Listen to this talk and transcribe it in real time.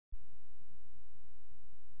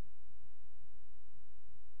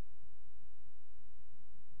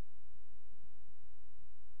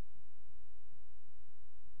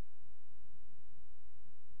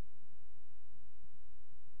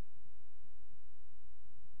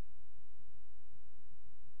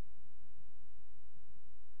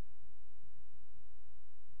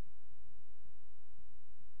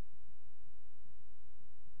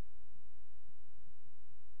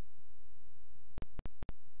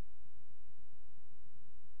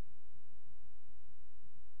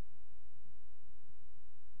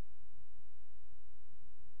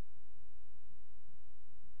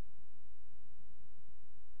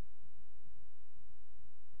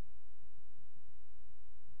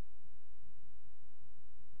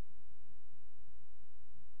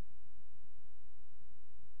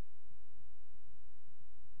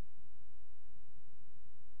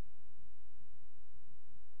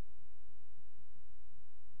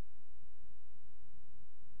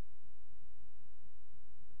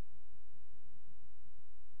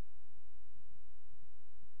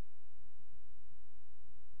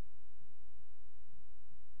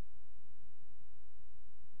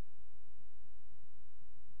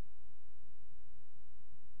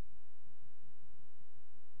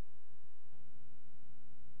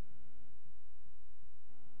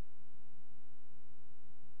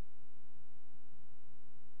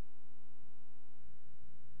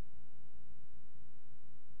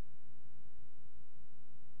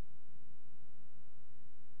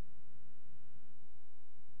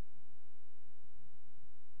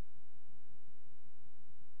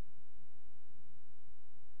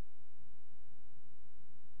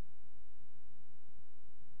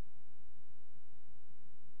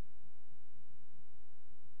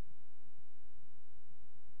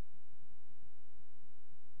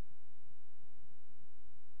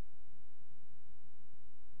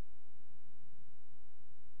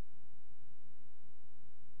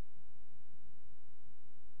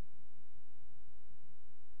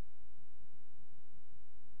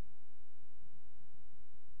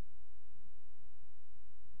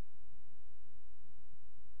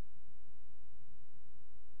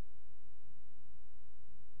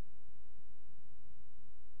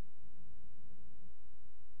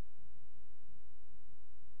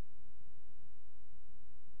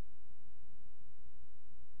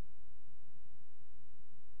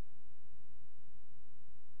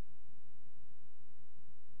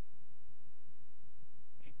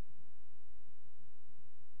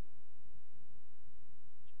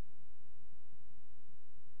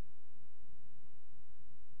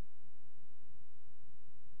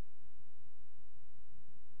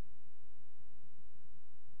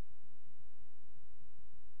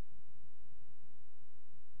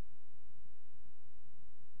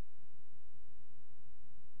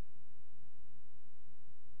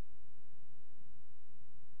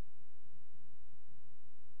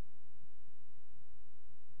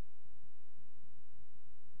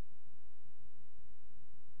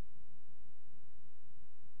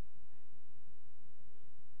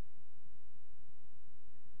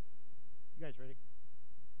guys ready?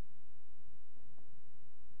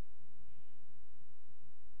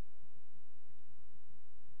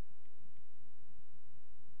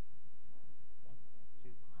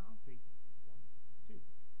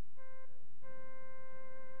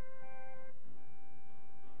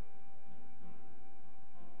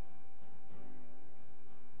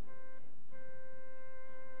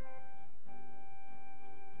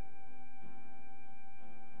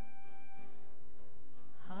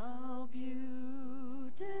 How beautiful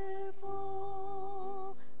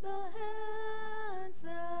the hands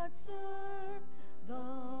that serve the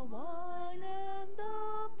wine and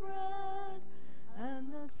the bread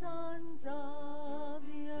and the sons of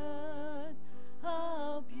the earth.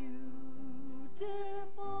 How beautiful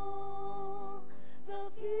the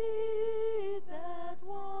feet that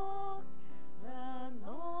walked that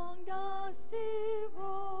long dusty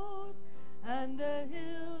road and the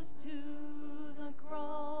hills to the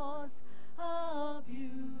cross. How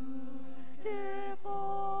beautiful,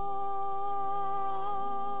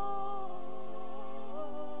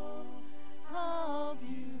 how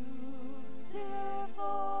beautiful,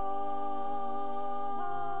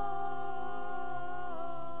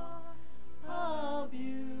 how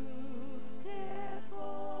beautiful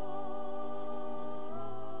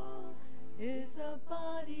is the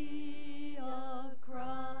body of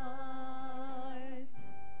Christ.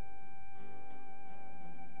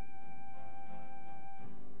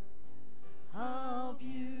 How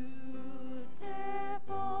beautiful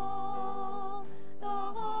the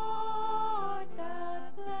heart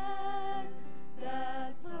that bled,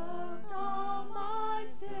 that took all my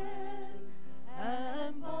sin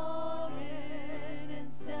and bore it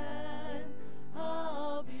instead.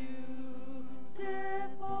 How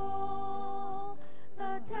beautiful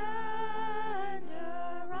the tender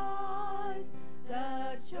eyes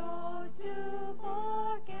that chose to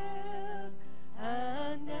forgive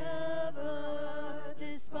and never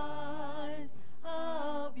despise.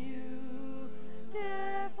 How beautiful,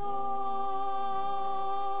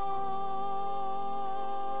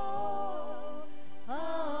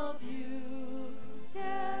 how beautiful,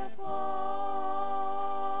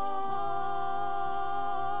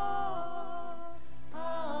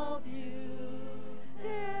 how beautiful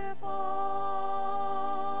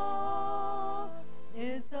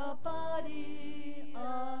is the body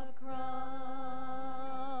of Christ.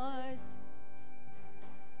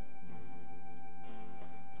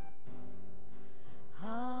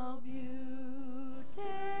 How beautiful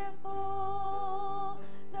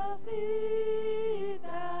the feet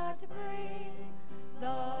that bring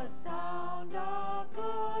the sound of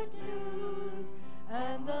good news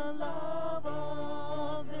and the love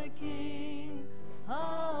of the King.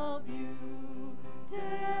 How beautiful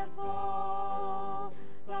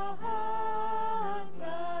the hands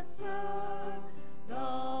that serve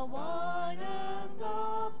the wine and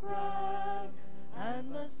the bread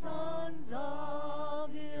and the sons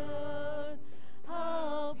of the earth.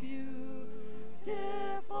 How beautiful,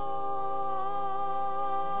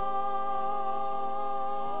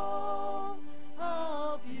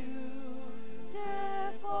 how beautiful,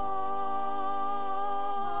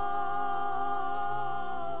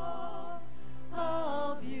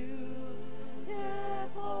 how beautiful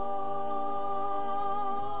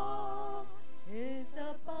is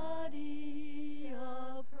the body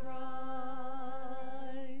of Christ.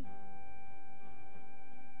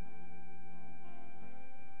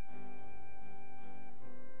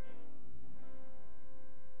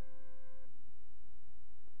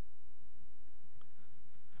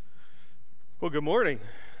 Well, good morning.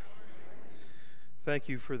 Thank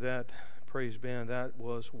you for that praise band. That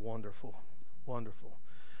was wonderful, wonderful.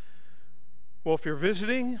 Well, if you're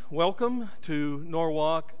visiting, welcome to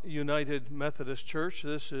Norwalk United Methodist Church.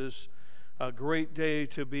 This is a great day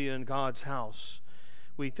to be in God's house.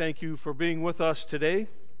 We thank you for being with us today.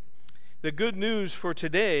 The good news for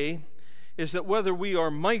today is that whether we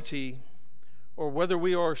are mighty or whether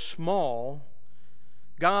we are small,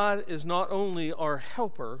 God is not only our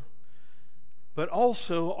helper, but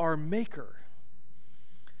also our maker.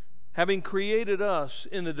 Having created us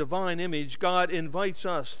in the divine image, God invites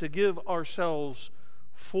us to give ourselves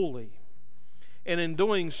fully. And in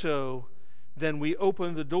doing so, then we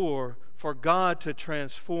open the door for God to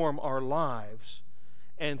transform our lives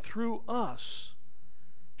and through us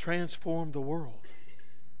transform the world.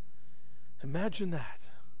 Imagine that.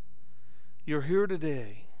 You're here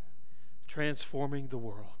today transforming the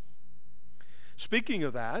world. Speaking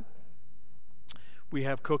of that, we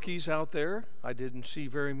have cookies out there. I didn't see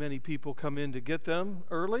very many people come in to get them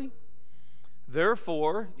early.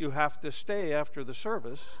 Therefore, you have to stay after the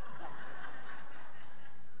service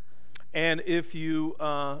And if you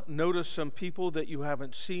notice some people that you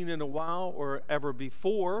haven't seen in a while or ever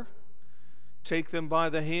before, take them by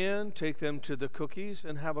the hand, take them to the cookies,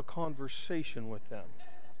 and have a conversation with them.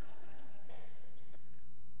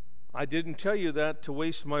 I didn't tell you that to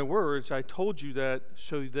waste my words. I told you that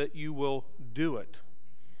so that you will do it.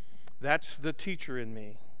 That's the teacher in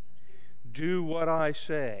me. Do what I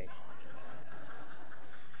say.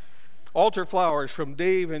 Altar flowers from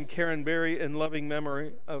Dave and Karen Berry in loving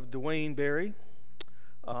memory of Dwayne Berry.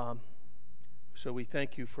 So we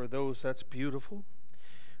thank you for those. That's beautiful.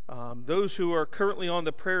 Those who are currently on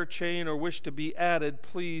the prayer chain or wish to be added,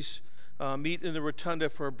 please meet in the rotunda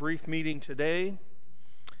for a brief meeting today.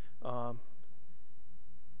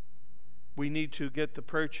 We need to get the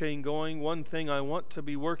prayer chain going. One thing I want to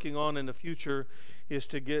be working on in the future is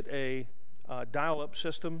to get a dial-up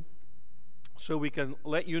system so we can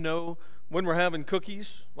let you know when we're having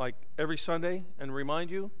cookies, like every Sunday, and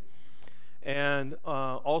remind you. And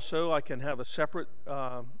also I can have a separate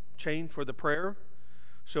chain for the prayer.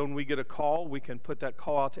 So when we get a call, we can put that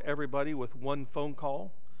call out to everybody with one phone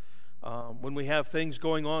call. When we have things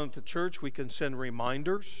going on at the church, we can send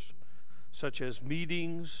reminders, such as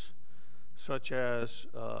meetings, such as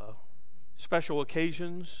special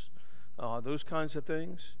occasions, those kinds of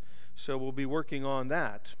things. So we'll be working on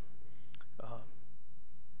that.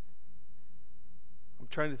 I'm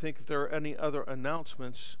trying to think if there are any other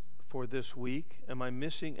announcements for this week. Am I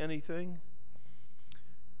missing anything?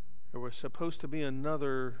 There was supposed to be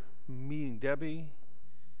another meeting. Debbie,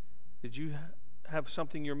 did you have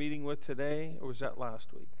something you're meeting with today, or was that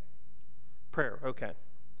last week? Prayer, okay.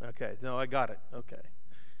 Okay, no, I got it, okay.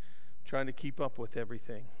 Trying to keep up with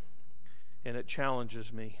everything, and it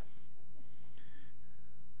challenges me.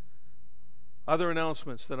 Other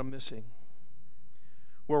announcements that I'm missing.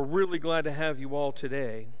 We're really glad to have you all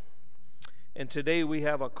today. And today we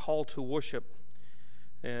have a call to worship,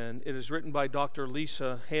 and it is written by Dr.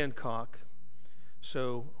 Lisa Hancock.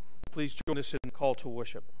 So please join us in the call to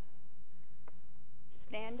worship.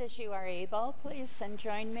 Stand as you are able, please, and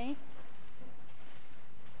join me.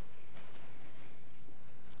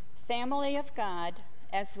 Family of God,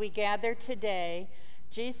 as we gather today,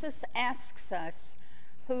 Jesus asks us,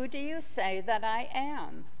 "Who do you say that I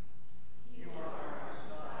am?" You are our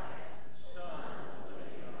Messiah, Son of the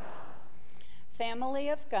living God. Family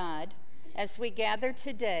of God, as we gather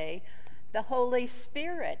today, the Holy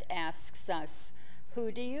Spirit asks us,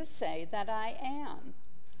 "Who do you say that I am?"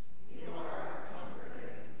 You are our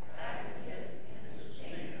comforter, advocate, and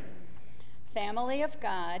sustainer. Family of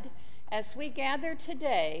God, as we gather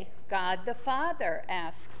today, God the Father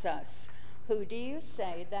asks us, "Who do you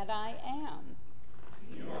say that I am?"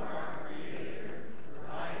 You are our creator,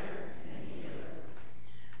 provider, and healer.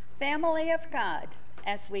 Family of God,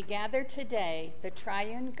 as we gather today, the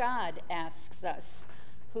triune God asks us,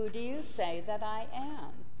 "Who do you say that I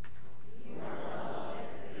am?" You are love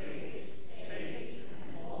that creates, saves,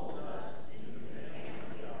 and molds us into the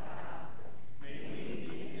family of God. May we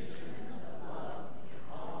be instruments of love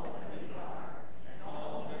in all that we are and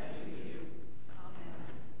all that we do. Amen.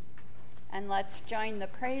 And let's join the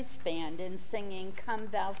praise band in singing "Come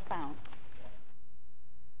Thou Fount."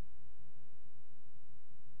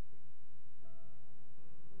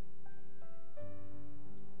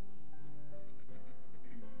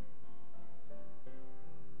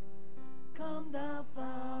 Come thou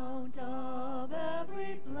fount of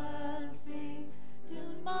every blessing,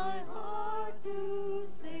 tune my heart to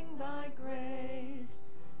sing thy grace.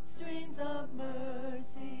 Streams of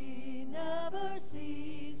mercy never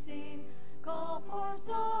ceasing, call for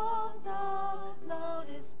songs of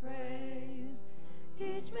loudest praise.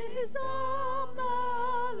 Teach me some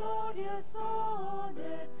melodious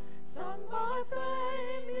sonnet, sung by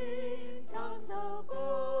flaming tongues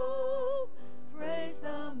above. Praise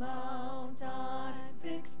the mount I'm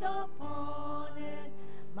fixed upon it,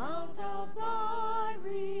 mount of thy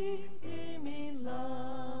redeeming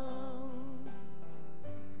love.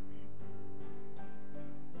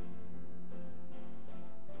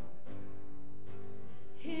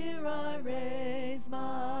 Here I raise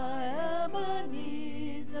my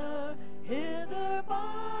Ebenezer, hither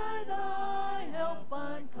by thy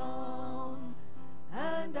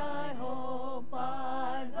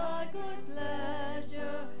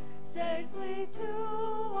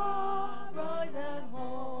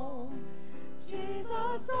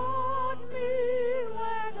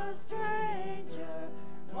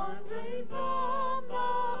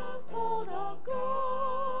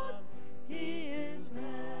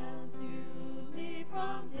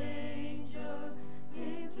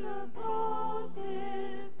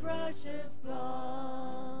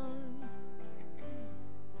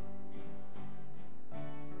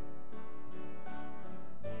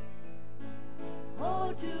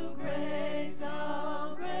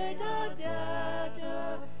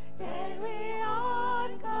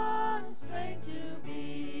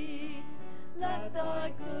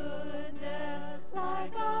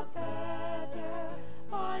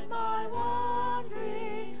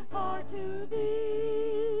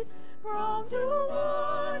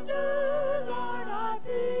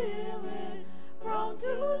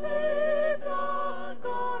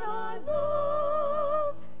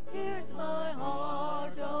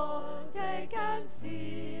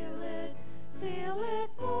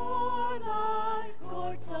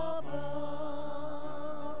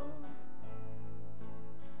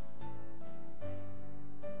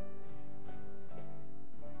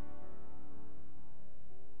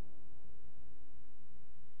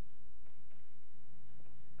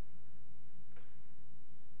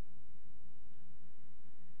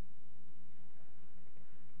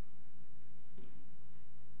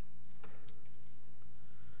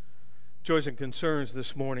Joys and concerns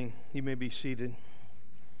this morning. You may be seated.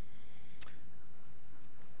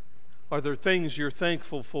 Are there things you're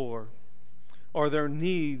thankful for? Are there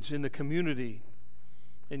needs in the community,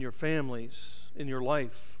 in your families, in your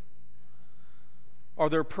life? Are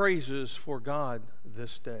there praises for God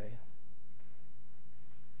this day?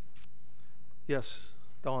 Yes,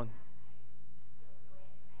 Dawn.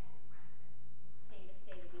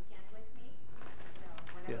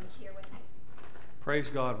 Yes.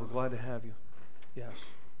 Praise God. We're glad to have you. Yes.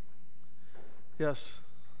 Yes.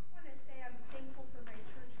 I want to say I'm thankful for my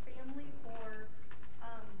church family for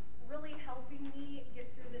really helping me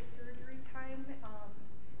get through this surgery time.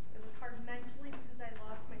 It was hard mentally because I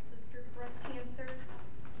lost my sister to breast cancer,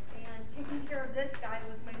 and taking care of this guy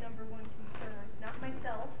was my number one concern, not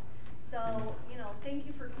myself. So, thank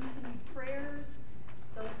you for continued prayers,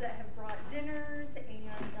 those that have brought dinners, and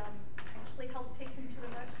actually helped take him to the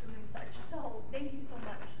restroom and such. So, thank you so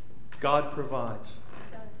much. God provides.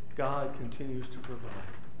 He does. God continues to provide.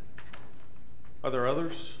 Are there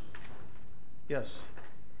others? Yes.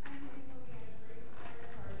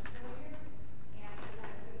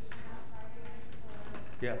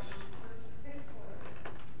 Yes.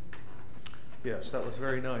 Yes, that was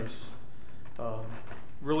very nice.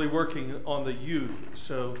 Really working on the youth.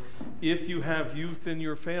 So if you have youth in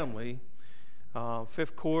your family,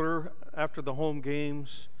 fifth quarter after the home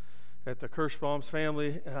games at the Kirschbaum's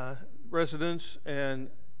family residence,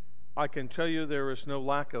 and I can tell you there is no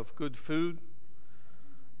lack of good food,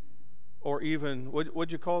 or even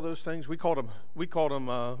what'd you call those things? We called them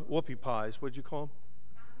whoopie pies. What'd you call them?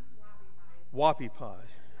 Whoppie pies.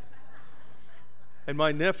 And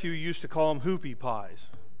my nephew used to call them hoopie pies.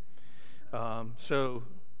 So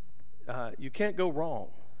you can't go wrong.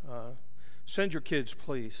 Send your kids,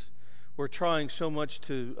 please. We're trying so much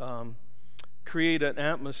to create an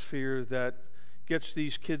atmosphere that gets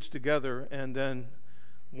these kids together, and then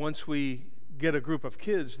once we get a group of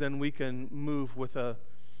kids, then we can move with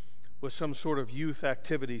some sort of youth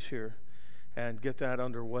activities here and get that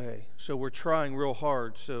underway. So we're trying real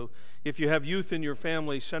hard. So if you have youth in your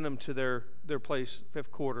family, send them to their place,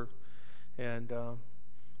 fifth quarter. And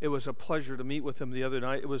it was a pleasure to meet with them the other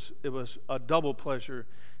night. It was a double pleasure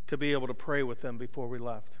to be able to pray with them before we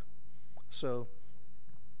left. So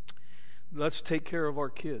let's take care of our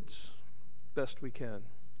kids best we can.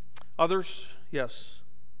 Others? Yes.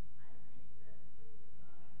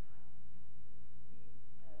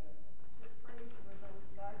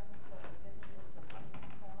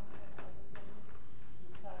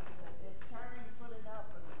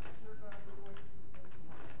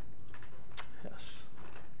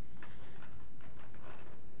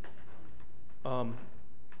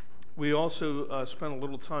 We also spent a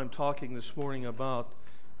little time talking this morning about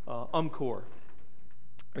UMCOR.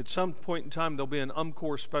 At some point in time, there'll be an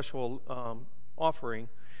UMCOR special offering.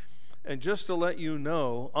 And just to let you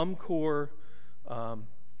know, UMCOR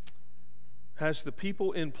has the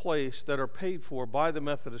people in place that are paid for by the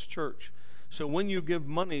Methodist Church. So when you give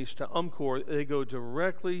monies to UMCOR, they go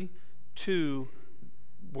directly to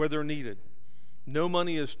where they're needed. No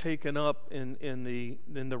money is taken up in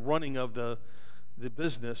the running of the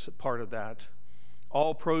business part of that.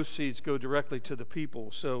 All proceeds go directly to the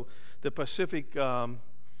people. So the Pacific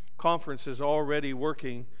Conference is already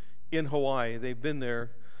working in Hawaii. They've been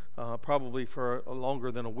there probably for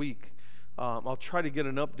longer than a week. I'll try to get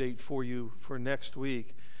an update for you for next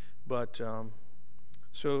week. But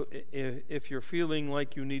so if you're feeling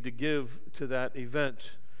like you need to give to that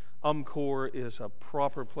event, UMCOR is a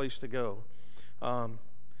proper place to go.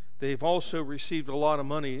 They've also received a lot of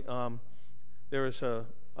money. There is a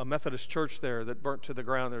Methodist church there that burnt to the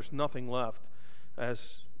ground. There's nothing left,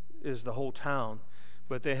 as is the whole town.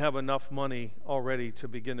 But they have enough money already to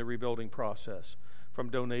begin the rebuilding process from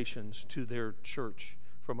donations to their church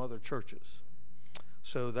from other churches.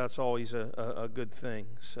 So that's always a good thing.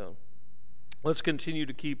 So let's continue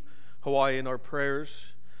to keep Hawaii in our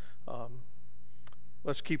prayers.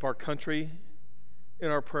 Let's keep our country in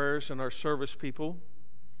our prayers and our service people.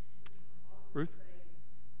 Ruth?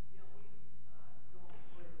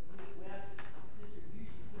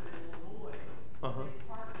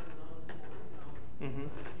 Mm-hmm.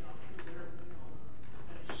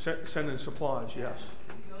 Sending supplies, yes.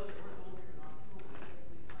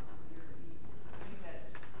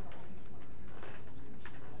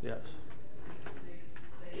 Yes.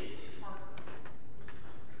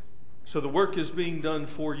 So the work is being done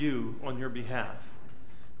for you on your behalf.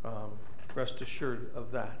 Rest assured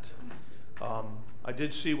of that. I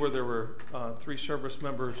did see where there were 3 service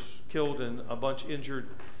members killed and a bunch injured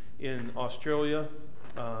in Australia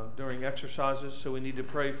during exercises, so we need to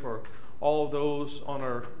pray for all of those on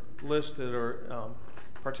our list that are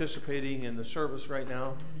participating in the service right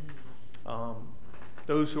now.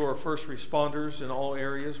 Those who are first responders in all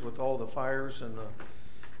areas with all the fires and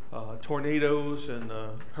the tornadoes and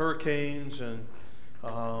the hurricanes and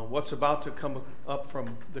what's about to come up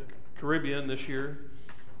from the Caribbean this year.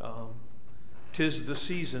 'Tis the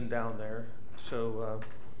season down there, so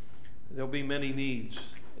there'll be many needs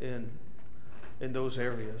in those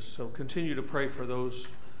areas. So continue to pray for those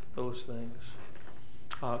things.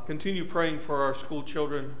 Continue praying for our school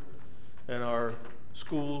children and our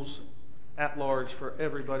schools at large, for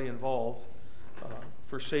everybody involved,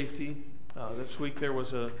 for safety. This week there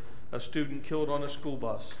was a student killed on a school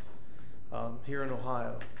bus here in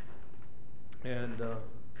Ohio, and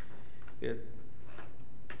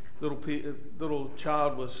little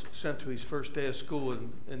child was sent to his first day of school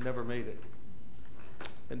and never made it,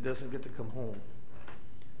 and doesn't get to come home.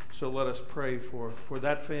 So let us pray for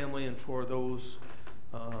that family and for those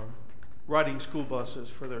riding school buses,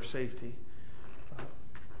 for their safety.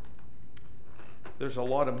 There's a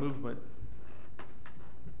lot of movement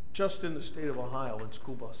just in the state of Ohio in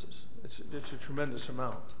school buses. It's a tremendous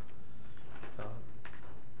amount.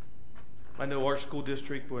 I know our school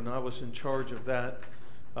district, when I was in charge of that,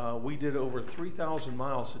 we did over 3,000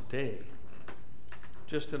 miles a day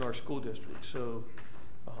just in our school district. So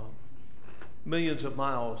millions of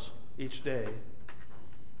miles each day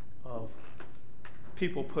of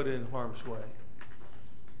people put in harm's way.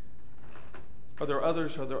 Are there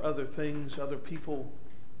others? Are there other things, other people,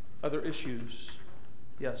 other issues?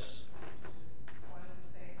 Yes. I wanted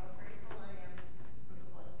to say how grateful I am for the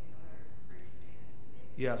blessing of our preach band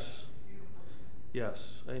today. Yes. Beautiful.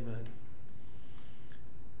 Yes. Amen.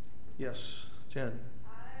 Yes, Jen.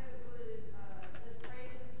 I would lift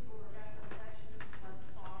praises for recollection thus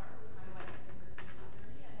far with my wife and her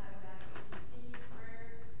journey, and I would ask for continued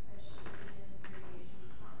prayer as she begins radiation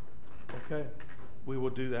tomorrow. Okay. We will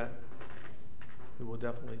do that. We will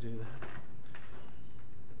definitely do that.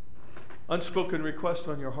 Unspoken request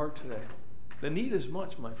on your heart today. The need is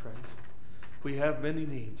much, my friends. We have many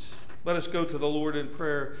needs. Let us go to the Lord in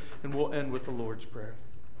prayer, and we'll end with the Lord's Prayer.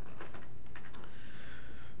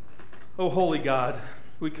 Oh, holy God,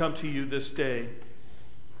 we come to you this day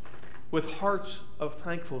with hearts of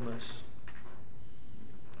thankfulness.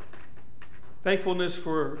 Thankfulness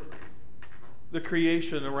for the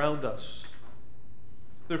creation around us,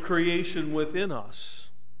 the creation within us,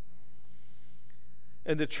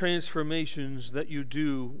 and the transformations that you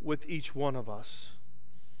do with each one of us.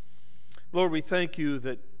 Lord, we thank you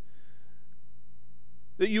that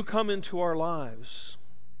you come into our lives,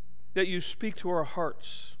 that you speak to our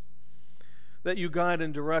hearts, that you guide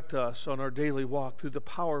and direct us on our daily walk through the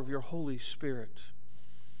power of your Holy Spirit.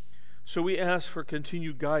 So we ask for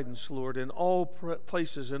continued guidance, Lord, in all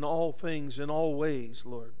places, in all things, in all ways,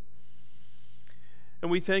 Lord. And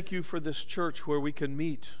we thank you for this church where we can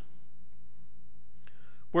meet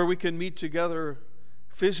together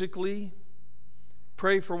physically,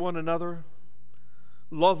 pray for one another,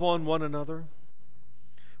 love on one another,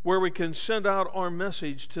 where we can send out our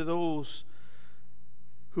message to those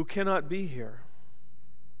who cannot be here.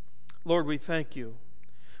 Lord, we thank you.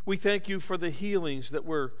 We thank you for the healings that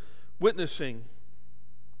we're witnessing,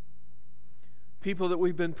 people that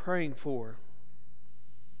we've been praying for,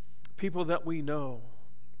 people that we know.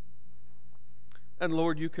 And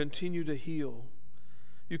Lord, you continue to heal.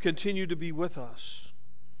 You continue to be with us.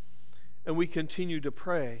 And we continue to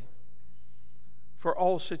pray for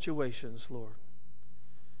all situations, Lord.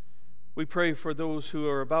 We pray for those who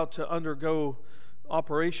are about to undergo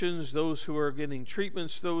operations, those who are getting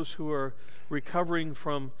treatments, those who are recovering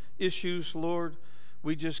from issues, Lord.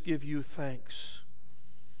 We just give you thanks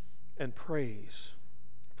and praise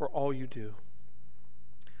for all you do.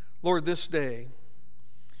 Lord, this day,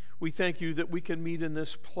 we thank you that we can meet in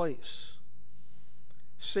this place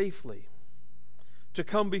safely, to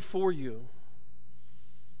come before you,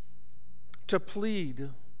 to plead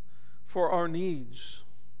for our needs,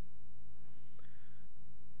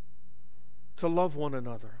 to love one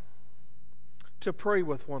another, to pray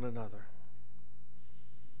with one another.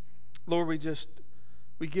 Lord,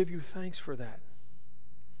 we give you thanks for that.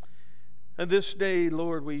 And this day,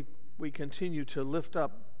 Lord, we continue to lift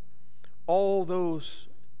up all those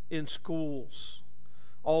in schools,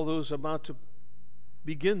 all those about to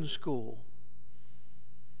begin school,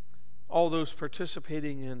 all those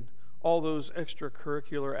participating in all those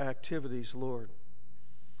extracurricular activities, Lord.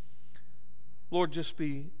 Lord, just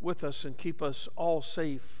be with us and keep us all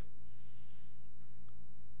safe.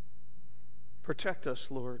 Protect us,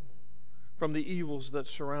 Lord, from the evils that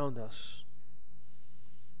surround us.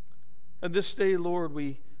 And this day, Lord,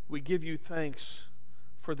 we give you thanks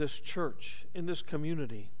for this church, in this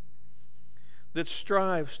community, that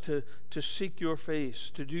strives to seek your face,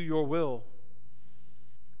 to do your will,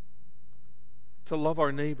 to love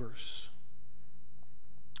our neighbors.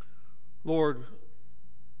 Lord,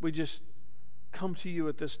 we just come to you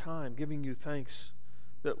at this time, giving you thanks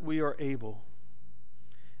that we are able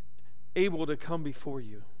to come before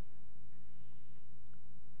you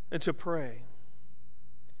and to pray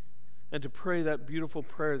that beautiful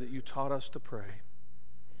prayer that you taught us to pray.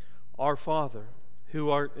 Our Father, who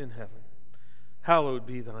art in heaven, hallowed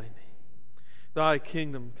be thy name. Thy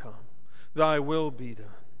kingdom come, thy will be done,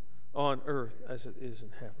 on earth as it is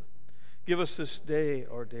in heaven. Give us this day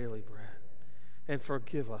our daily bread, and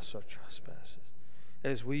forgive us our trespasses,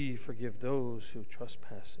 as we forgive those who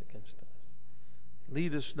trespass against us.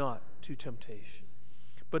 Lead us not to temptation,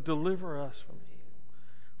 but deliver us from evil.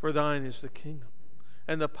 For thine is the kingdom,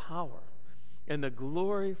 and the power, and the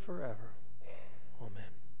glory forever. Amen.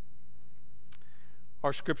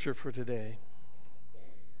 Our scripture for today.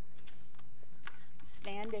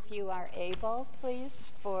 Stand if you are able,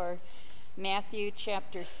 please, for Matthew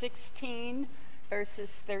chapter 16,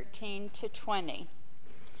 verses 13 to 20.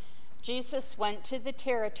 Jesus went to the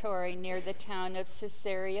territory near the town of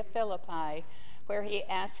Caesarea Philippi, where he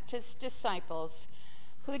asked his disciples,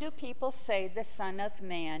 "Who do people say the Son of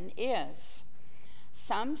Man is?"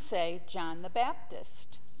 "Some say John the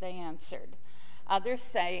Baptist," they answered. "Others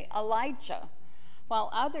say Elijah, while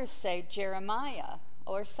others say Jeremiah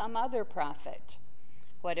or some other prophet."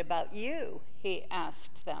 "What about you?" he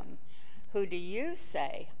asked them. "Who do you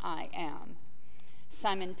say I am?"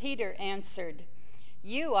 Simon Peter answered,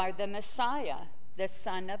 "You are the Messiah, the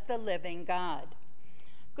Son of the living God."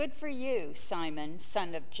 "Good for you, Simon,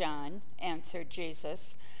 son of John," answered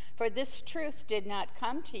Jesus, "for this truth did not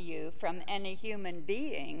come to you from any human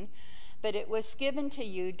being, but it was given to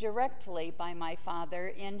you directly by my Father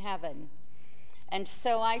in heaven. And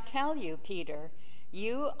so I tell you, Peter,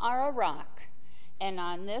 you are a rock, and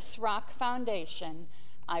on this rock foundation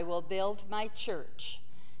I will build my church,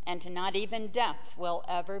 and not even death will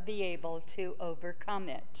ever be able to overcome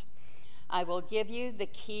it. I will give you the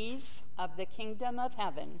keys of the kingdom of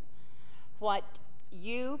heaven. What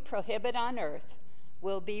you prohibit on earth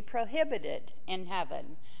will be prohibited in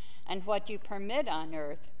heaven, and what you permit on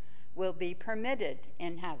earth will be permitted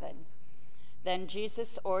in heaven." Then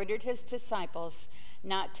Jesus ordered his disciples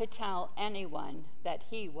not to tell anyone that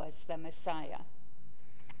he was the Messiah.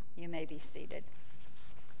 You may be seated.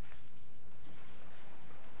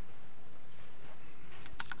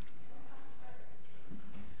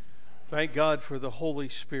 Thank God for the Holy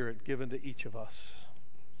Spirit given to each of us.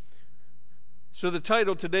 So the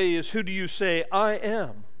title today is, Who Do You Say I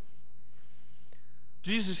Am?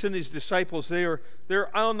 Jesus and his disciples, they're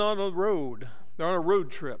on a road. They're on a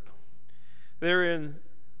road trip. They're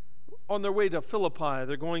on their way to Philippi.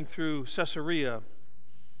 They're going through Caesarea,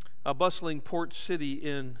 a bustling port city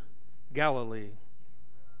in Galilee.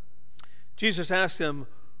 Jesus asked them,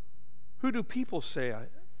 "Who do people say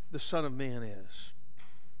the Son of Man is?"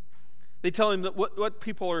 They tell him that what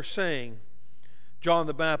people are saying, John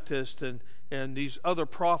the Baptist and these other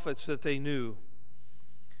prophets that they knew.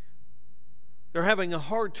 They're having a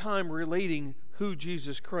hard time relating who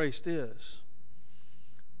Jesus Christ is.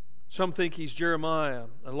 Some think he's Jeremiah,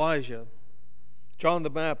 Elijah, John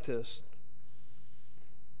the Baptist,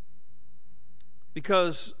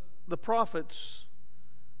 because the prophets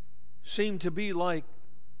seem to be like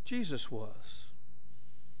Jesus was,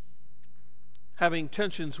 having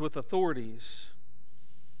tensions with authorities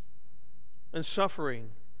and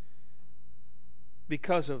suffering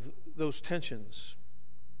because of those tensions.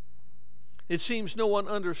 It seems no one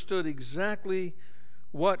understood exactly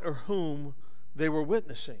what or whom they were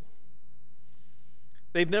witnessing.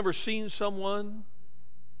 They've never seen someone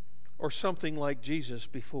or something like Jesus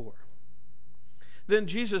before. Then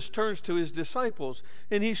Jesus turns to his disciples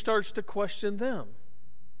and he starts to question them.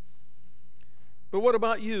 "But what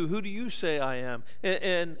about you? Who do you say I am?"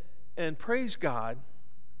 And praise God,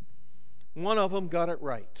 one of them got it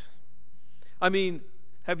right. I mean,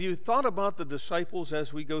 have you thought about the disciples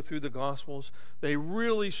as we go through the Gospels? They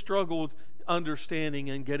really struggled understanding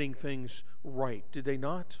and getting things right, did they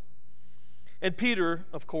not? And Peter,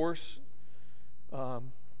 of course,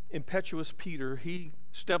 impetuous Peter, he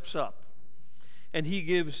steps up and he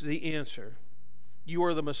gives the answer. "You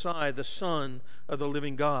are the Messiah, the Son of the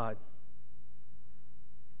living God."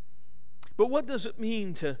 But what does it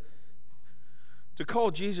mean to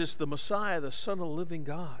call Jesus the Messiah, the Son of the living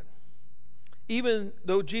God? Even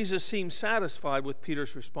though Jesus seems satisfied with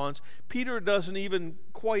Peter's response, Peter doesn't even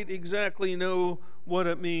quite exactly know what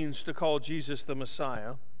it means to call Jesus the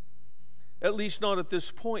Messiah. At least not at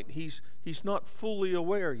this point. He's not fully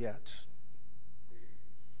aware yet.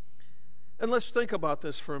 And let's think about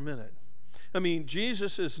this for a minute. I mean,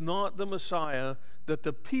 Jesus is not the Messiah that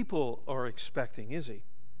the people are expecting, is he?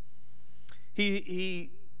 He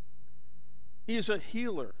is a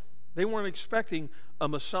healer. They weren't expecting a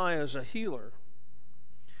Messiah as a healer.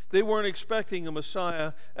 They weren't expecting a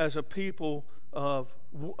Messiah as a person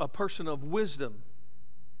of wisdom.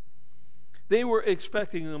 They were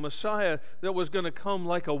expecting a Messiah that was going to come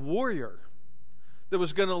like a warrior, that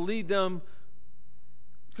was going to lead them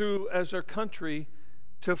through, as their country,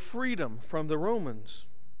 to freedom from the Romans.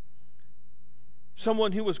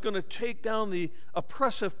 Someone who was going to take down the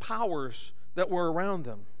oppressive powers that were around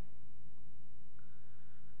them.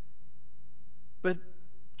 But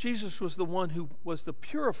Jesus was the one who was the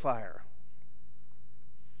purifier.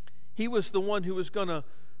 He was the one who was going to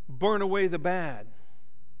burn away the bad.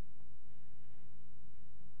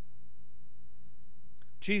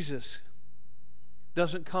 Jesus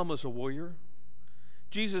doesn't come as a warrior.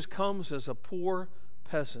 Jesus comes as a poor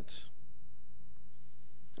peasant.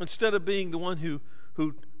 Instead of being the one who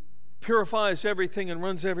purifies everything and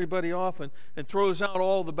runs everybody off and throws out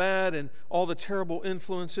all the bad and all the terrible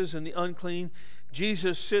influences and the unclean,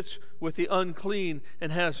 Jesus sits with the unclean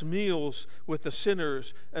and has meals with the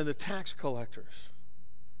sinners and the tax collectors.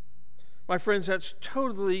 My friends, that's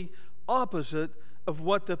totally opposite of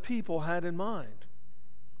what the people had in mind.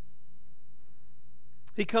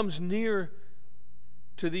 He comes near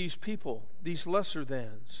to these people, these lesser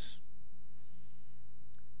thans,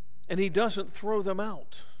 and he doesn't throw them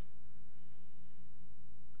out.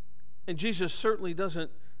 And Jesus certainly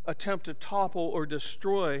doesn't attempt to topple or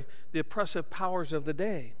destroy the oppressive powers of the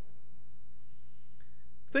day.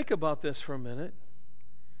 Think about this for a minute.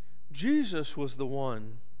 Jesus was the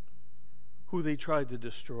one who they tried to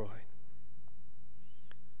destroy.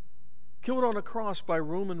 Killed on a cross by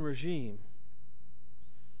Roman regime.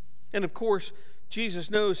 And of course, Jesus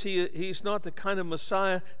knows he's not the kind of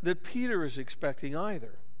Messiah that Peter is expecting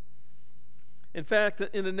either. In fact,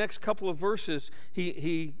 in the next couple of verses,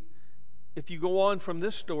 if you go on from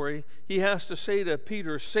this story, he has to say to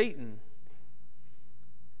Peter, "Satan,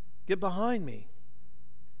 get behind me."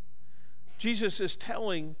 Jesus is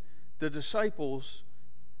telling the disciples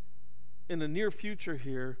in the near future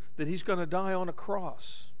here that he's going to die on a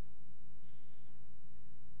cross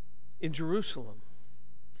in Jerusalem.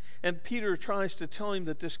 And Peter tries to tell him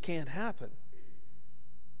that this can't happen.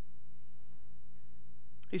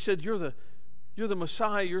 He said, you're the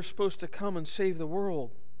Messiah. You're supposed to come and save the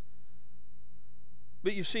world.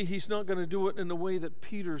 But you see, he's not going to do it in the way that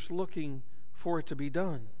Peter's looking for it to be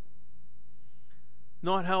done.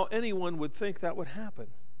 Not how anyone would think that would happen.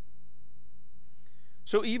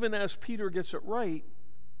 So even as Peter gets it right,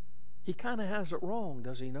 he kind of has it wrong,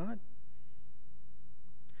 does he not?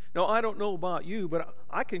 Now, I don't know about you, but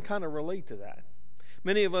I can kind of relate to that.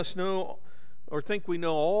 Many of us know or think we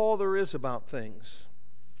know all there is about things.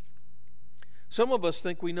 Some of us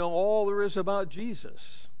think we know all there is about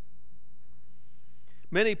Jesus.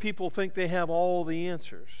 Many people think they have all the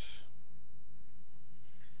answers.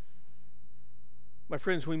 My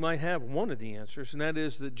friends, we might have one of the answers, and that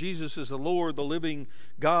is that Jesus is the Lord, the living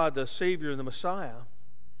God, the Savior, and the Messiah.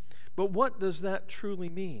 But what does that truly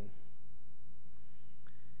mean?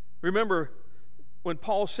 Remember when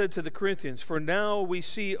Paul said to the Corinthians, "For now we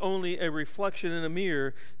see only a reflection in a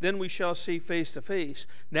mirror, then we shall see face to face.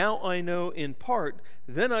 Now I know in part,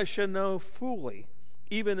 then I shall know fully,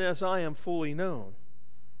 even as I am fully known."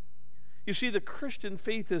 You see, the Christian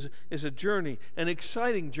faith is a journey, an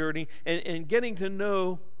exciting journey, and getting to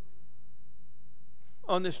know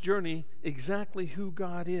on this journey exactly who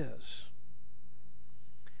God is.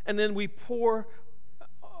 And then we pour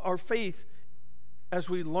our faith as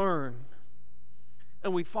we learn,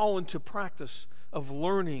 and we fall into practice of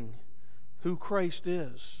learning who Christ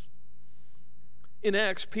is. In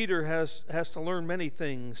Acts, Peter has to learn many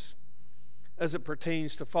things as it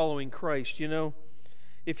pertains to following Christ. You know,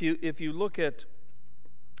 if you look at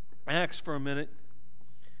Acts for a minute,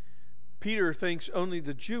 Peter thinks only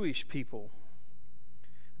the Jewish people,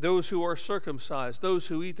 those who are circumcised, those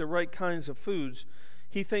who eat the right kinds of foods,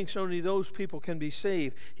 he thinks only those people can be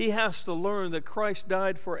saved. He has to learn that Christ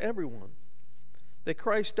died for everyone, that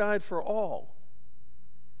Christ died for all.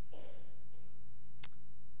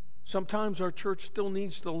 Sometimes our church still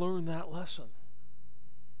needs to learn that lesson.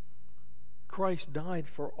 Christ died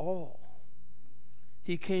for all.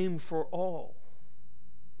 He came for all.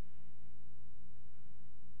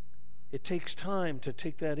 It takes time to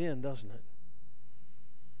take that in, doesn't it?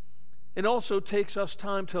 It also takes us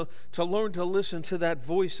time to learn to listen to that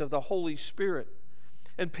voice of the Holy Spirit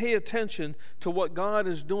and pay attention to what God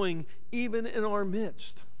is doing even in our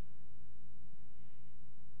midst.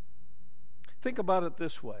 Think about it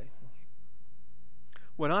this way.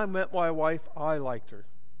 When I met my wife, I liked her.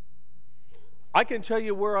 I can tell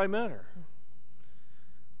you where I met her.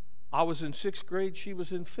 I was in 6th grade, she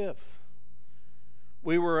was in 5th.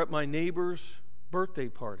 We were at my neighbor's birthday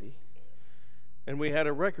party, and we had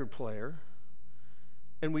a record player,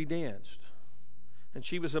 and we danced. And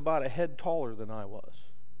she was about a head taller than I was.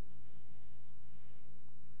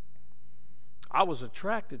 I was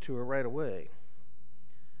attracted to her right away.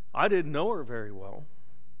 I didn't know her very well.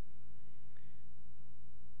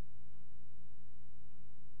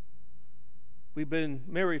 We've been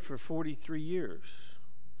married for 43 years.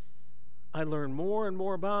 I learned more and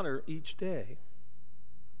more about her each day.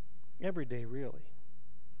 Every day, really.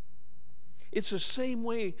 It's the same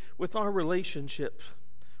way with our relationships,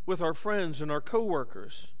 with our friends and our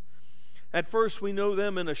coworkers. At first, we know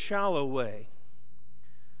them in a shallow way.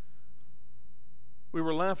 We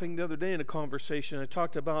were laughing the other day in a conversation. I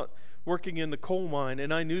talked about working in the coal mine,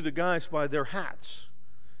 and I knew the guys by their hats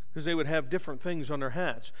because they would have different things on their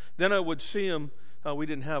hats. Then I would see them. We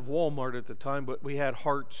didn't have Walmart at the time, but we had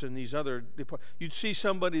Harts and these other departments. You'd see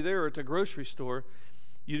somebody there at the grocery store.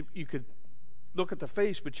 You could look at the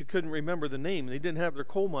face, but you couldn't remember the name. They didn't have their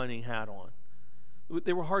coal mining hat on.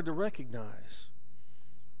 They were hard to recognize.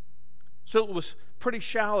 So it was pretty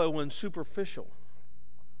shallow and superficial.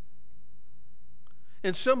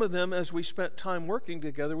 And some of them, as we spent time working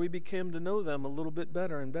together, we became to know them a little bit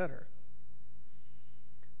better and better.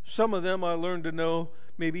 Some of them I learned to know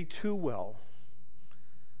maybe too well,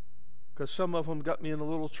 because some of them got me in a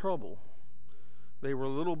little trouble. They were a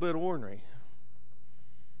little bit ornery.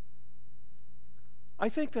 I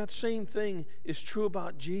think that same thing is true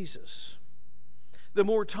about Jesus. The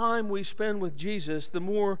more time we spend with Jesus, the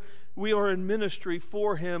more we are in ministry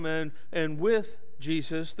for Him and with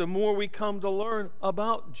Jesus, the more we come to learn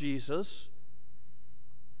about Jesus.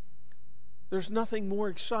 There's nothing more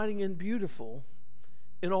exciting and beautiful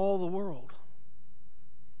in all the world.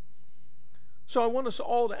 So I want us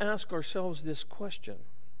all to ask ourselves this question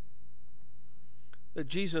that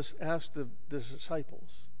Jesus asked the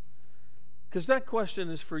disciples. Because that question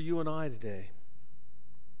is for you and I today.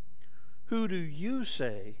 Who do you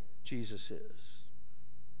say Jesus is?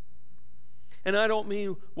 And I don't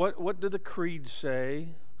mean what do the creeds say?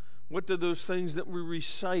 What do those things that we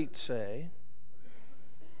recite say?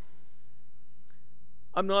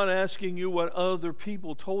 I'm not asking you what other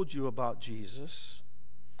people told you about Jesus,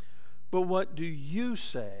 but what do you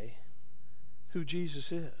say who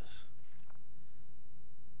Jesus is?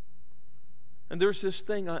 And there's this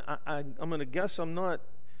thing, I'm going to guess I'm not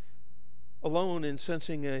alone in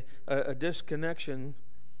sensing a disconnection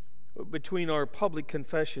between our public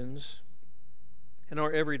confessions and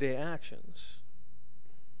our everyday actions.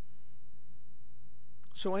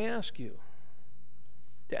 So I ask you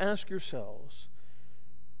to ask yourselves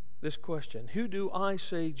this question: who do I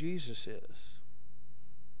say Jesus is?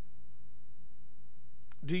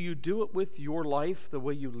 Do you do it with your life the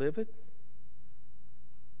way you live it?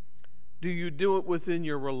 Do you do it within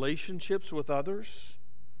your relationships with others?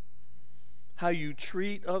 How you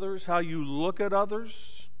treat others? How you look at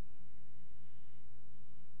others?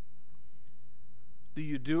 Do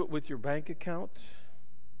you do it with your bank account?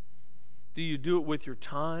 Do you do it with your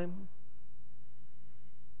time?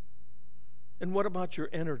 And what about your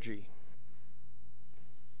energy?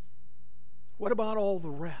 What about all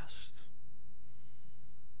the rest?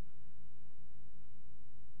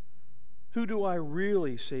 Who do I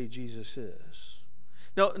really say Jesus is?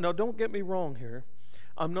 Now, don't get me wrong here.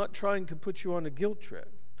 I'm not trying to put you on a guilt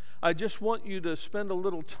trip. I just want you to spend a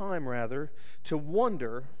little time, rather, to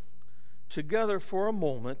wonder together for a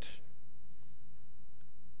moment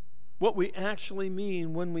what we actually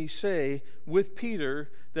mean when we say with Peter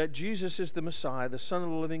that Jesus is the Messiah, the Son of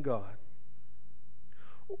the living God,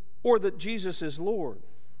 or that Jesus is Lord,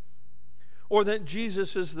 or that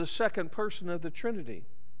Jesus is the second person of the Trinity.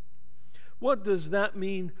 What does that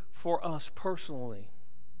mean for us personally?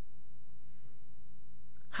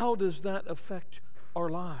 How does that affect our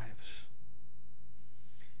lives?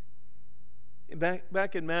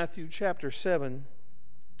 Back in Matthew chapter 7,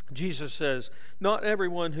 Jesus says, "Not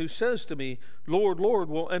everyone who says to me, 'Lord, Lord,'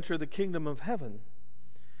 will enter the kingdom of heaven,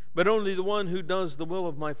 but only the one who does the will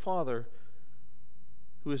of my Father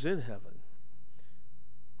who is in heaven."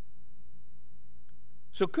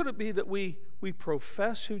 So could it be that we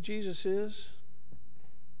profess who Jesus is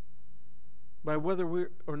by whether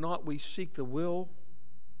or not we seek the will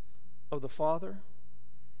of the Father?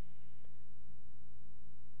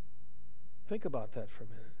 Think about that for a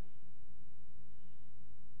minute.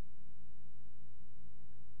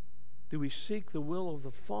 Do we seek the will of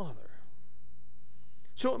the Father?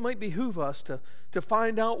 So it might behoove us to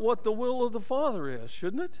find out what the will of the Father is,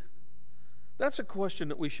 shouldn't it? That's a question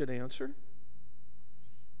that we should answer.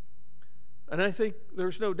 And I think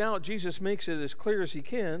there's no doubt Jesus makes it as clear as he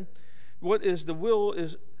can. What is the will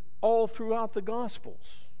is all throughout the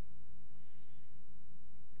Gospels.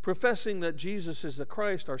 Professing that Jesus is the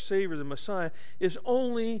Christ, our Savior, the Messiah, is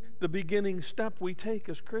only the beginning step we take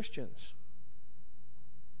as Christians.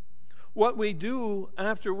 What we do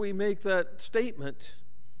after we make that statement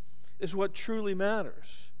is what truly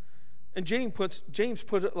matters. And James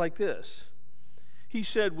puts it like this. He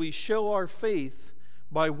said, we show our faith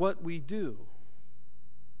by what we do.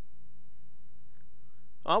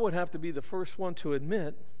 I would have to be the first one to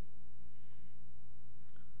admit,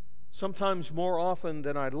 sometimes more often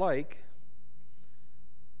than I'd like,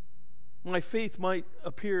 my faith might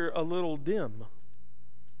appear a little dim.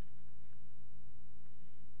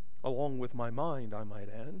 Along with my mind, I might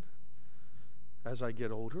add, as I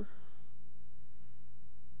get older.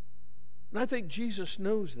 And I think Jesus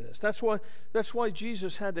knows this. That's why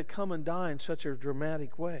Jesus had to come and die in such a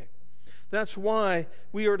dramatic way. That's why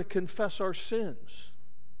we are to confess our sins.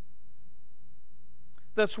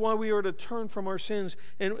 That's why we are to turn from our sins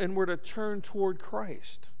and we're to turn toward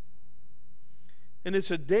Christ. And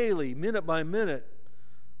it's a daily, minute by minute,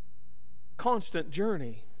 constant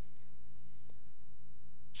journey.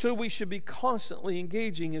 So we should be constantly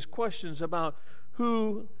engaging his questions about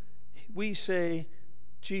who we say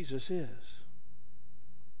Jesus is.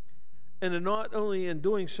 And not only in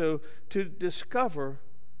doing so, to discover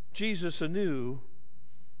Jesus anew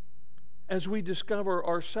as we discover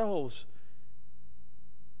ourselves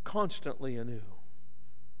constantly anew.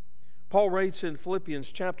 Paul writes in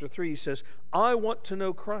Philippians chapter 3, he says, I want to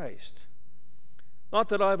know Christ. Not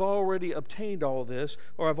that I've already obtained all this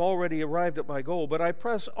or I've already arrived at my goal, but I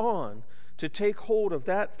press on to take hold of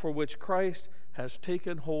that for which Christ has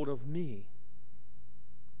taken hold of me.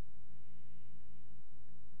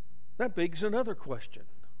 That begs another question.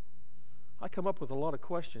 I come up with a lot of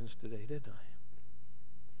questions today, didn't I?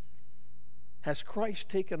 Has Christ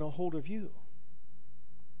taken a hold of you?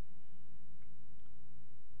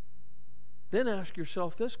 Then ask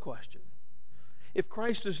yourself this question. If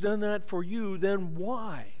Christ has done that for you, then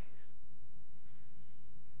why?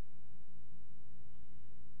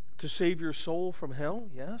 To save your soul from hell?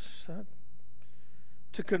 Yes.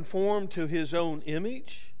 To conform to his own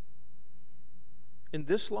image in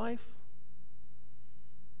this life?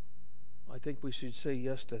 I think we should say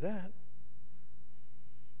yes to that.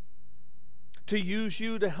 To use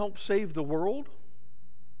you to help save the world?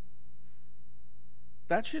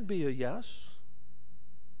 That should be a yes.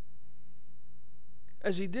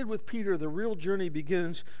 As he did with Peter, the real journey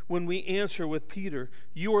begins when we answer with Peter,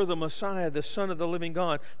 you are the Messiah, the Son of the living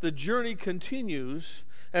God. The journey continues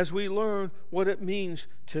as we learn what it means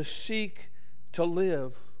to seek to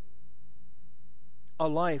live a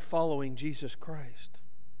life following Jesus Christ.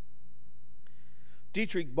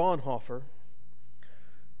 Dietrich Bonhoeffer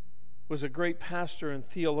was a great pastor and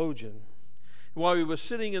theologian. While he was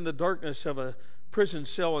sitting in the darkness of a prison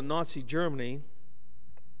cell in Nazi Germany,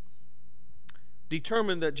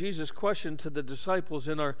 determined that Jesus' question to the disciples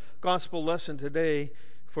in our gospel lesson today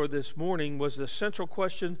for this morning was the central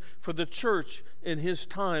question for the church in his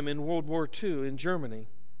time in World War II in Germany.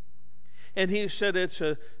 And he said it's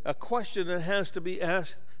a question that has to be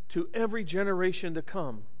asked to every generation to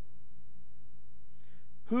come.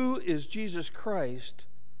 Who is Jesus Christ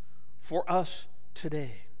for us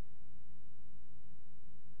today?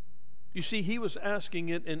 You see, he was asking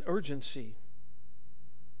it in urgency.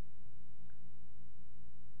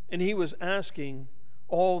 And he was asking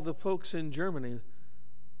all the folks in Germany,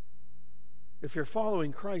 if you're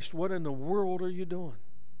following Christ, what in the world are you doing?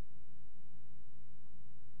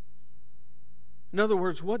 In other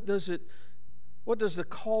words, what does the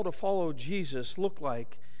call to follow Jesus look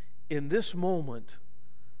like in this moment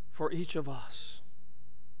for each of us?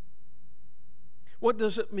 What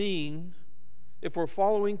does it mean if we're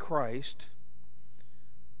following Christ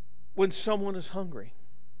when someone is hungry?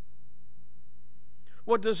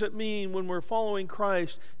 What does it mean when we're following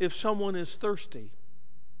Christ if someone is thirsty,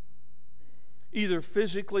 either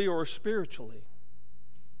physically or spiritually?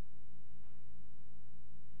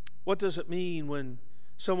 What does it mean when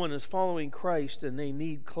someone is following Christ and they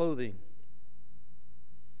need clothing,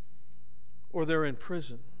 or they're in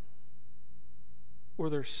prison, or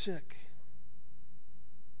they're sick?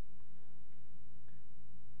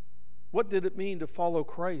 What did it mean to follow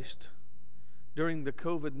Christ during the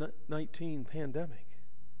COVID-19 pandemic?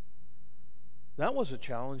 That was a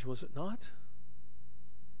challenge, was it not?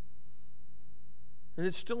 And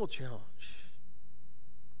it's still a challenge.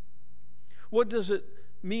 What does it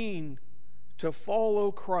mean to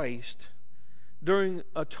follow Christ during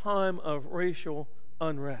a time of racial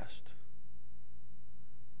unrest?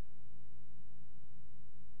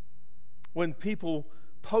 When people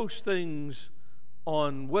post things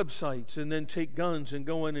on websites and then take guns and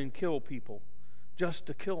go in and kill people just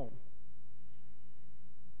to kill them.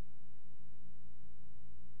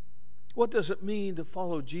 What does it mean to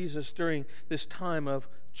follow Jesus during this time of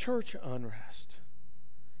church unrest?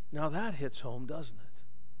 Now that hits home, doesn't it?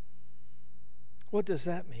 What does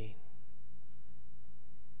that mean?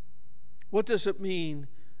 What does it mean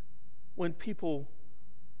when people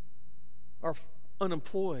are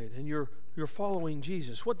unemployed and you're following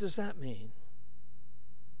Jesus? What does that mean?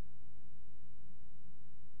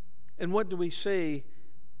 And what do we say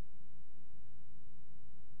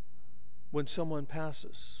when someone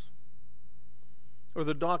passes? Or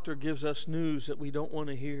the doctor gives us news that we don't want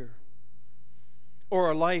to hear? Or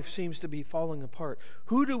our life seems to be falling apart?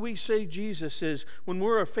 Who do we say Jesus is when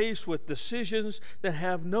we're faced with decisions that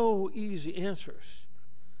have no easy answers?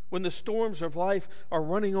 When the storms of life are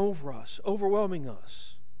running over us, overwhelming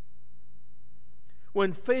us?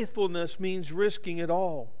 When faithfulness means risking it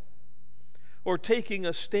all, or taking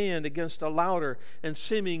a stand against a louder and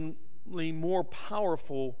seemingly more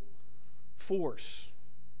powerful force?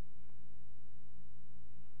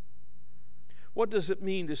 What does it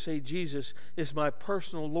mean to say Jesus is my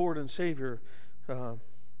personal Lord and Savior,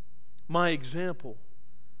 my example?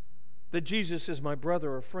 That Jesus is my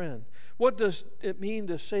brother or friend? What does it mean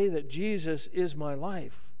to say that Jesus is my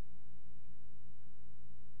life?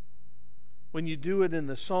 When you do it in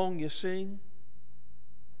the song you sing?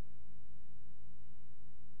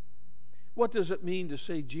 What does it mean to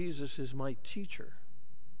say Jesus is my teacher?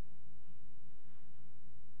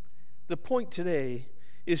 The point today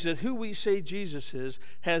is that who we say Jesus is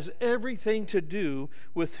has everything to do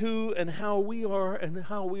with who and how we are and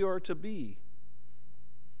how we are to be.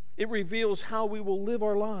 It reveals how we will live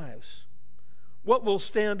our lives, what we'll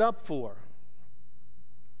stand up for,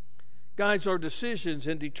 guides our decisions,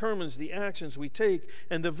 and determines the actions we take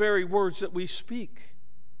and the very words that we speak.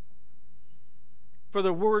 For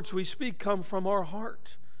the words we speak come from our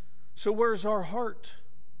heart. So where's our heart?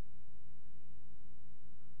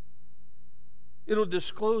 It'll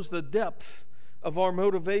disclose the depth of our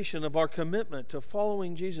motivation, of our commitment to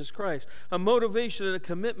following Jesus Christ. A motivation and a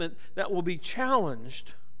commitment that will be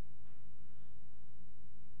challenged.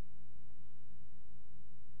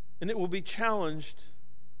 And it will be challenged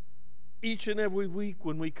each and every week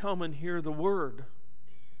when we come and hear the Word.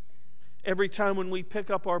 Every time when we pick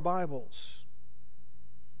up our Bibles.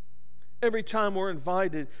 Every time we're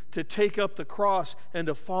invited to take up the cross and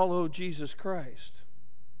to follow Jesus Christ.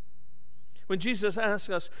 When Jesus asks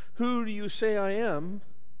us, "Who do you say I am?"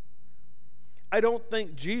 I don't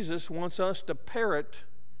think Jesus wants us to parrot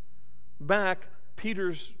back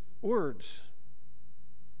Peter's words.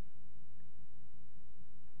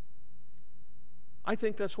 I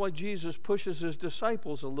think that's why Jesus pushes his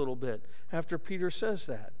disciples a little bit after Peter says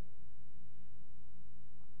that.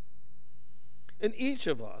 And each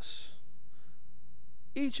of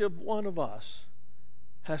one of us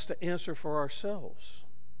has to answer for ourselves.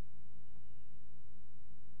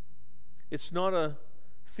 It's not a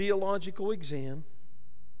theological exam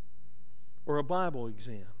or a Bible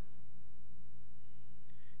exam.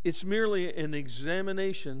 It's merely an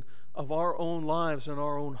examination of our own lives and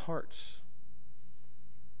our own hearts.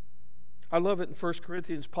 I love it in 1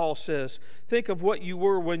 Corinthians. Paul says, "Think of what you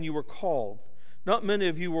were when you were called. Not many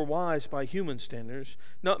of you were wise by human standards.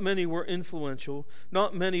 Not many were influential.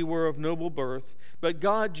 Not many were of noble birth. But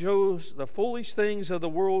God chose the foolish things of the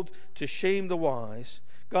world to shame the wise.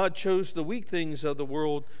 God chose the weak things of the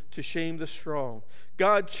world to shame the strong.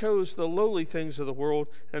 God chose the lowly things of the world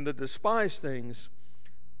and the despised things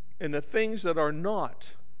and the things that are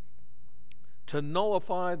not to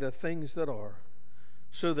nullify the things that are,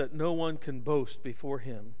 so that no one can boast before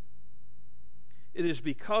him. It is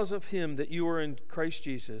because of him that you are in Christ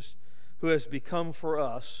Jesus, who has become for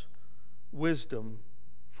us wisdom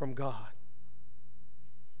from God."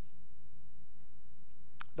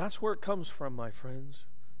 That's where it comes from, my friends,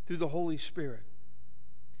 through the Holy Spirit.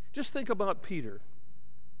 Just think about Peter.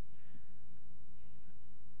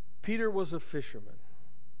 Peter was a fisherman.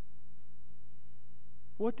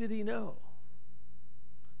 What did he know?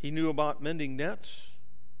 He knew about mending nets,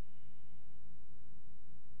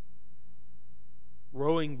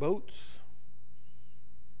 rowing boats,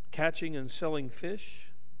 catching and selling fish.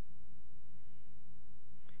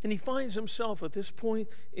 And he finds himself at this point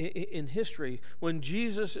in history when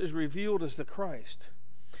Jesus is revealed as the Christ.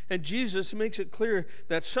 And Jesus makes it clear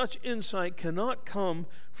that such insight cannot come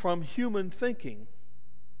from human thinking,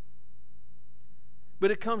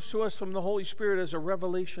 but it comes to us from the Holy Spirit as a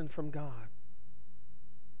revelation from God.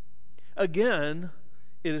 Again,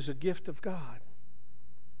 it is a gift of God.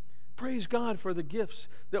 Praise God for the gifts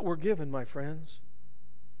that were given, my friends.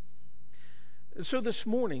 And so this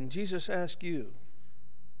morning, Jesus asked you,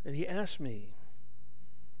 and he asked me,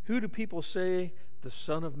 who do people say the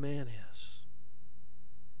Son of Man is?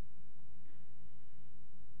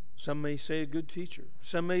 Some may say a good teacher.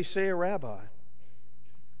 Some may say a rabbi.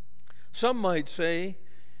 Some might say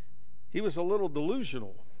he was a little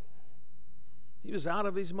delusional. He was out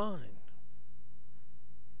of his mind.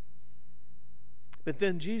 But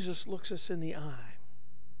then Jesus looks us in the eye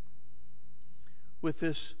with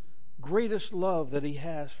this greatest love that he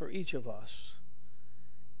has for each of us.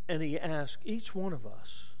 And he asks each one of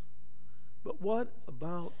us, but what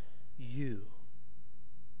about you?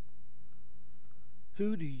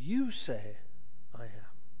 Who do you say I am?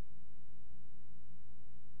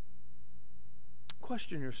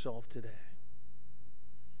 Question yourself today.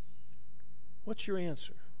 What's your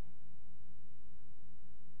answer?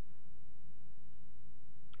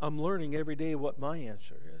 I'm learning every day what my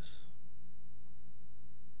answer is.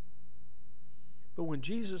 But when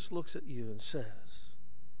Jesus looks at you and says,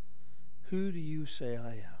 who do you say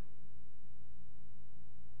I am?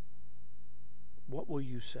 What will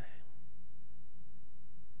you say?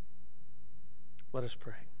 Let us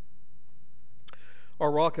pray.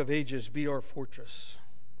 Our Rock of Ages, be our fortress.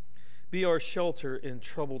 Be our shelter in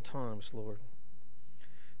troubled times, Lord.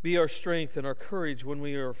 Be our strength and our courage when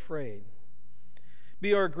we are afraid.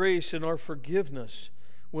 Be our grace and our forgiveness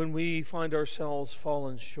when we find ourselves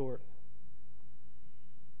fallen short.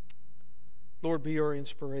 Lord, be our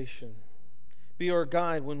inspiration. Be our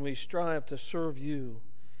guide when we strive to serve you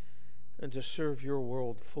and to serve your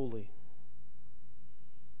world fully.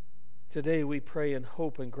 Today we pray in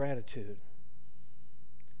hope and gratitude.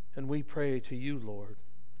 And we pray to you, Lord,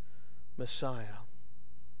 Messiah,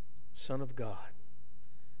 Son of God,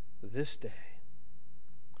 this day.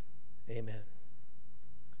 Amen.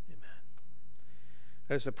 Amen.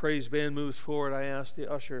 As the praise band moves forward, I ask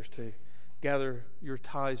the ushers to gather your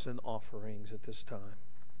tithes and offerings at this time.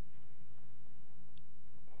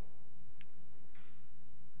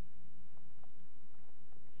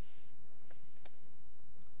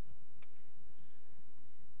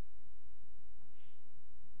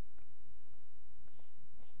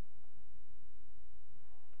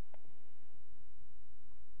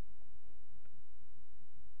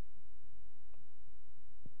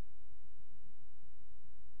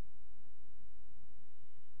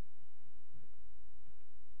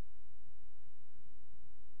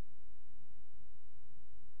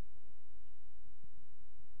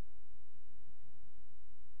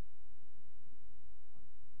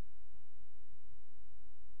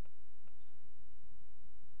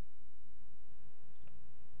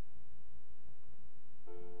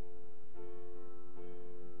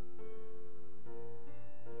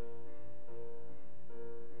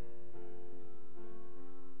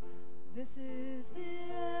 This is the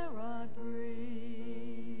air I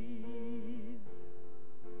breathe.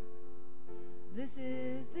 This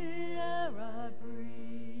is the air I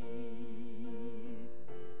breathe.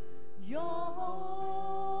 Your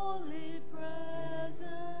holy presence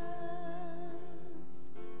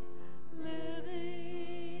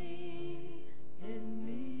living in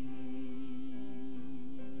me.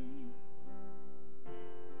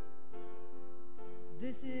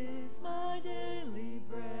 This is my daily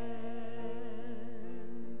bread.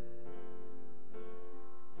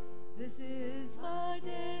 This is my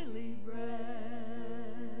daily bread.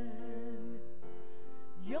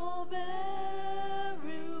 Your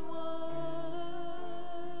very word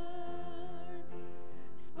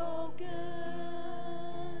spoken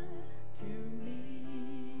to me,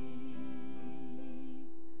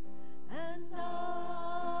 and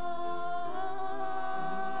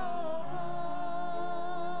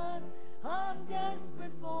I'm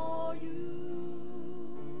desperate for you.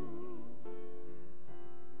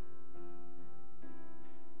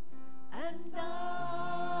 And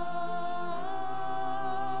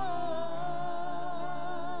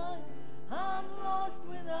I'm lost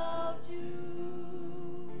without you.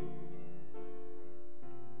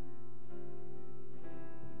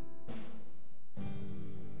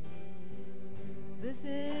 This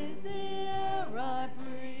is the air I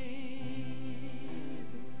breathe.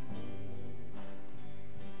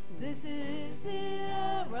 This is the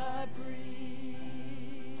air I breathe.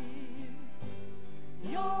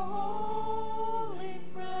 Your holy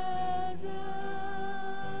presence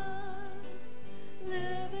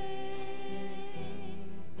live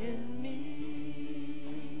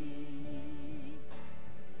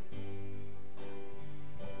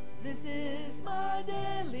my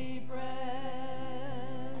daily bread.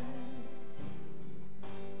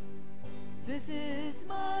 This is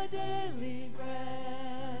my daily bread.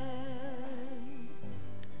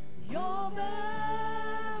 Your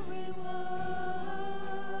very word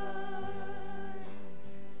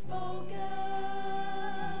spoken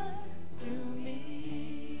to me,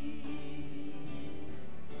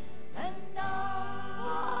 and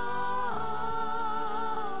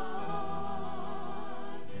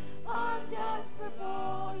I'm desperate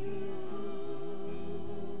for you.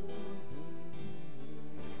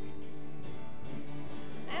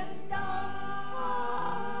 And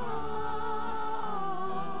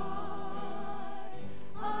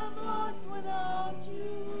I'm lost without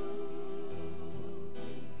you.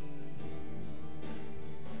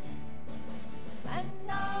 And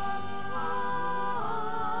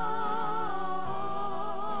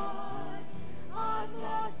I'm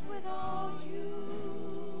lost without you.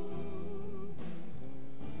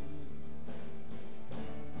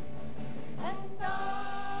 And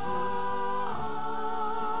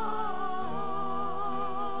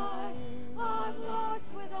I'm lost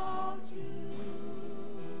without you.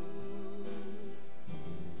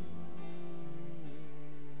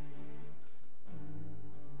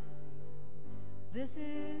 This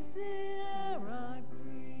is the air I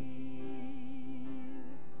breathe.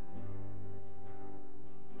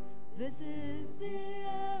 This is the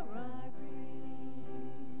air I breathe.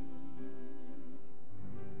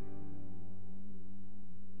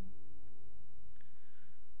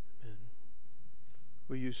 Amen.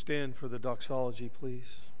 Will you stand for the doxology,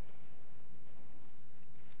 please?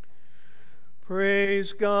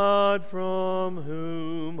 Praise God, from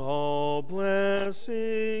whom all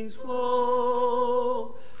blessings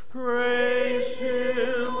flow. Praise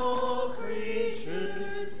Him, all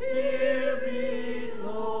creatures here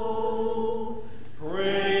below.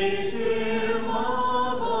 Praise Him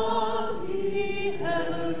above, ye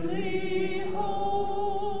heavenly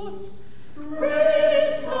hosts.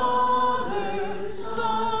 Praise Father,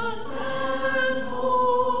 Son, and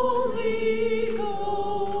Holy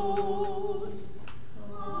Ghost.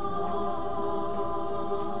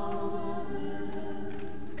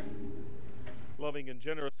 Loving and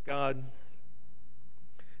generous God,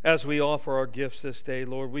 as we offer our gifts this day,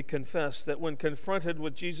 Lord, we confess that when confronted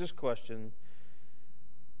with Jesus' question,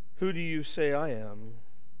 "Who do you say I am?"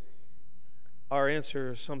 our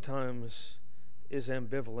answer sometimes is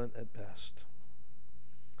ambivalent at best.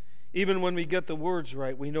 Even when we get the words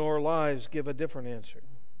right, we know our lives give a different answer.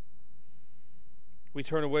 We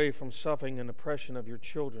turn away from suffering and oppression of your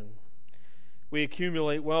children. We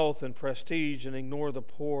accumulate wealth and prestige and ignore the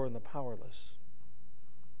poor and the powerless.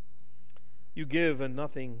 You give and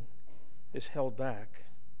nothing is held back.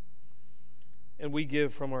 And we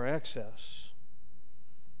give from our excess,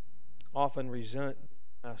 often resent,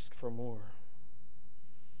 ask for more.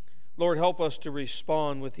 Lord, help us to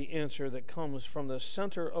respond with the answer that comes from the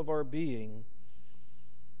center of our being,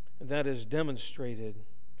 and that is demonstrated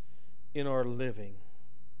in our living.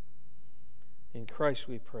 In Christ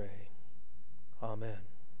we pray. Amen.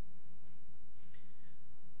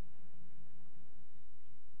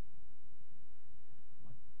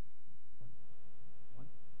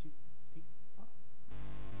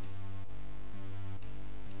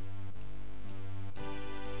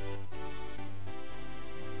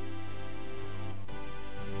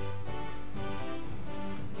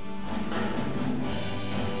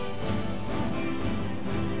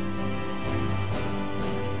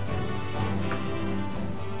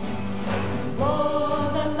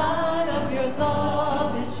 Lord, the light of your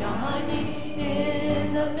love is shining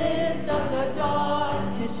in the midst of the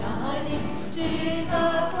darkness shining. Jesus,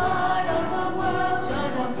 light of the world,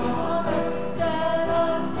 shine upon us, set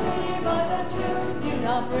us free by the truth you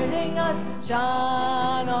now bring us.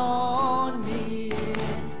 Shine on me,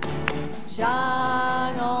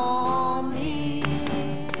 shine on me,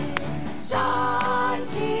 shine,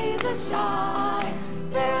 Jesus, shine,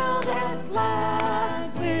 fill this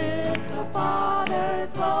land with the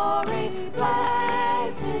Father's glory.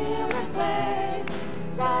 Place, fill and place,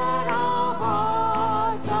 set our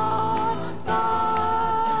hearts on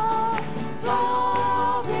fire.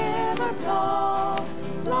 Flow, river, flow,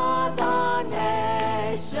 flood the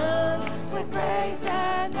nations with grace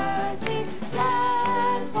and mercy.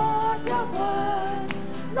 Send forth your word,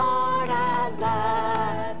 Lord, and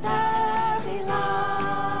let there be light.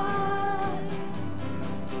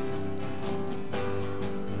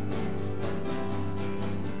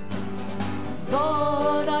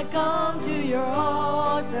 Lord, I come to your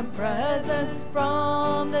awesome presence,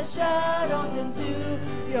 from the shadows into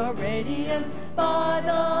your radiance. By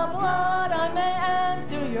the blood I may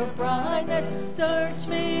enter your brightness. Search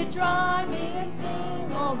me, try me, and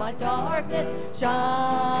see all my darkness.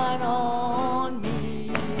 Shine on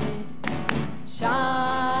me.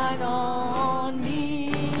 Shine on me.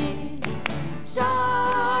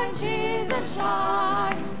 Shine, Jesus,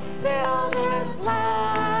 shine. Fill this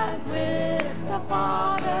land with the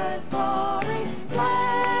Father's glory.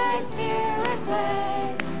 Place, Spirit,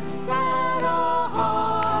 place. Set our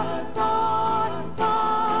hearts on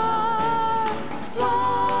fire.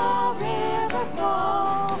 Flow, river,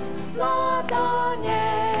 flow. Flood the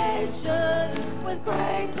nations with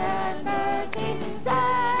grace and mercy.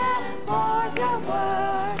 Send forth your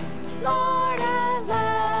word, Lord, and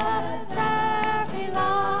let there be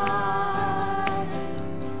light.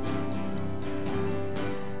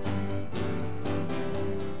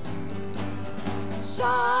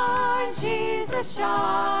 Shine, Jesus,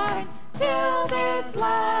 shine. Fill this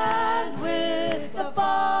land with the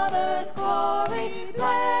Father's glory.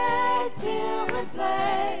 Place, Spirit,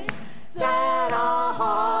 place. Set our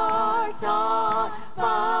hearts on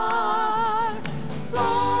fire.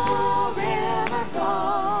 Flow, river,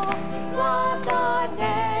 flow. Flood the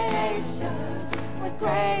nations with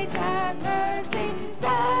grace and mercy.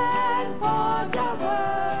 Send forth your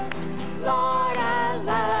word, Lord, and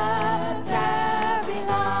let there be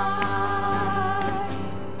light.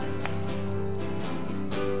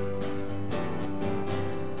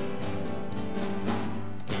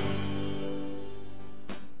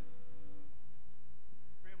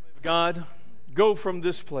 God, go from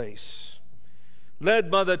this place,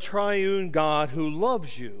 led by the triune God who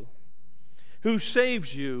loves you, who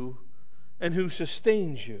saves you, and who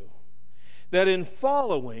sustains you, that in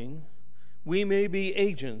following we may be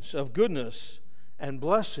agents of goodness and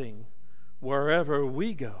blessing wherever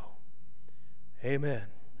we go. Amen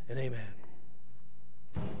and amen.